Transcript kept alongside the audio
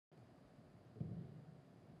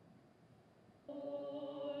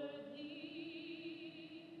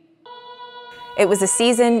It was a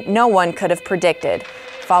season no one could have predicted.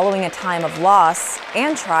 Following a time of loss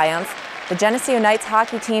and triumph, the Geneseo Knights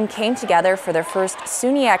hockey team came together for their first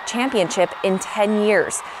SUNYAC championship in 10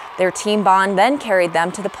 years. Their team bond then carried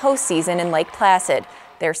them to the postseason in Lake Placid,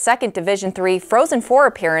 their second Division III Frozen Four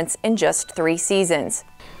appearance in just 3 seasons.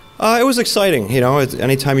 It was exciting.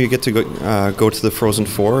 Anytime you get to go to the Frozen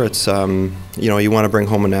Four, it's you want to bring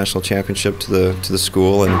home a national championship to the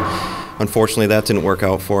school, and unfortunately that didn't work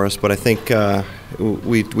out for us. But I think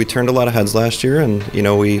we turned a lot of heads last year, and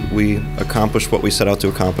we accomplished what we set out to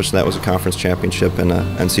accomplish, and that was a conference championship and a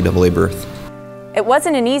NCAA berth. It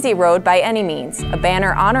wasn't an easy road by any means. A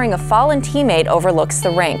banner honoring a fallen teammate overlooks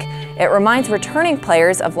the rink. It reminds returning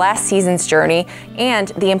players of last season's journey and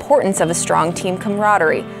the importance of a strong team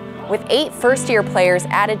camaraderie. With 8 first-year players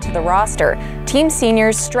added to the roster, team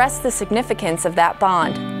seniors stress the significance of that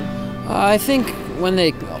bond. I think when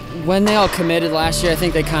they all committed last year, I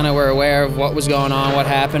think they kind of were aware of what was going on, what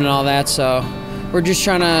happened and all that, so we're just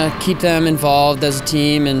trying to keep them involved as a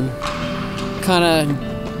team and kind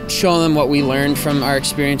of show them what we learned from our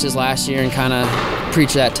experiences last year and kind of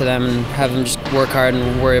preach that to them and have them just work hard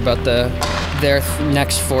and worry about their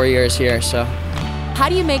next 4 years here. So. How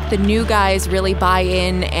do you make the new guys really buy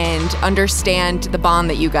in and understand the bond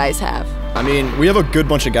that you guys have? I mean, we have a good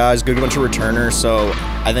bunch of guys, good bunch of returners, so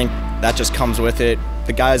I think that just comes with it.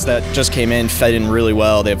 The guys that just came in fit in really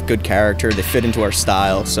well. They have good character, they fit into our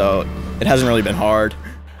style, so it hasn't really been hard.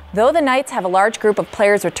 Though the Knights have a large group of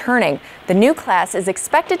players returning, the new class is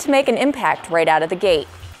expected to make an impact right out of the gate.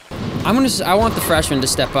 I want the freshmen to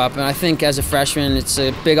step up, and I think as a freshman it's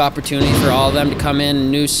a big opportunity for all of them to come in, a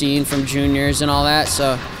new scene from juniors and all that,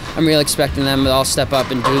 so I'm really expecting them to all step up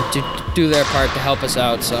and do their part to help us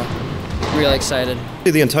out, so I'm really excited.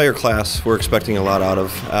 The entire class we're expecting a lot out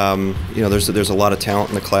of. There's a lot of talent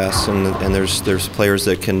in the class, and there's players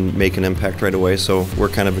that can make an impact right away, so we're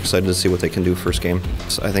kind of excited to see what they can do first game.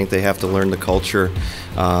 So I think they have to learn the culture,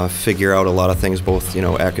 figure out a lot of things both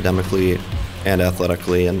academically and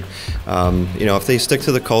athletically, and if they stick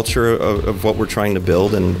to the culture of what we're trying to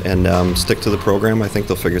build and stick to the program, I think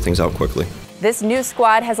they'll figure things out quickly. This new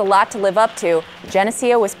squad has a lot to live up to.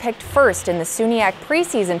 Geneseo was picked first in the SUNYAC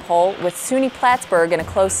preseason poll, with SUNY Plattsburgh in a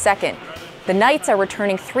close second. The Knights are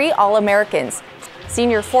returning 3 All-Americans,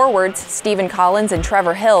 senior forwards Stephen Collins and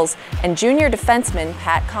Trevor Hills, and junior defenseman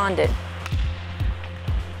Pat Condon.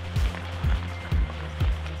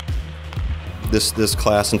 This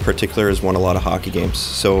class in particular has won a lot of hockey games,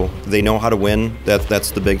 so they know how to win.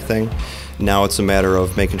 That's the big thing. Now it's a matter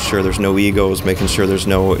of making sure there's no egos, making sure there's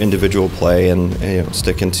no individual play, and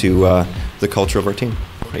sticking to the culture of our team.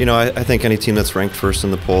 I think any team that's ranked first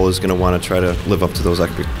in the poll is going to want to try to live up to those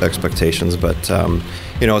expectations, but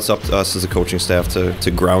it's up to us as a coaching staff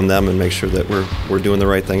to ground them and make sure that we're doing the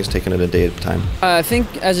right things, taking it a day at a time. I think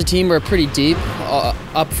as a team we're pretty deep,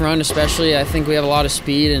 up front especially. I think we have a lot of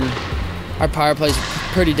speed, and our power play is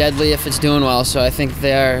pretty deadly if it's doing well, so I think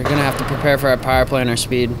they're going to have to prepare for our power play and our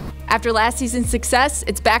speed. After last season's success,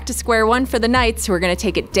 it's back to square one for the Knights, who are going to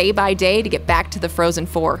take it day by day to get back to the Frozen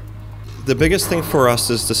Four. The biggest thing for us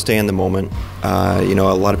is to stay in the moment. A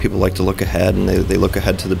lot of people like to look ahead, and they look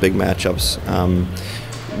ahead to the big matchups.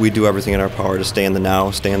 We do everything in our power to stay in the now,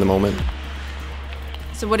 stay in the moment.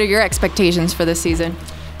 So what are your expectations for this season?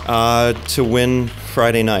 To win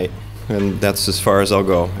Friday night, and that's as far as I'll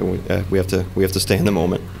go. We have to stay in the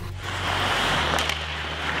moment.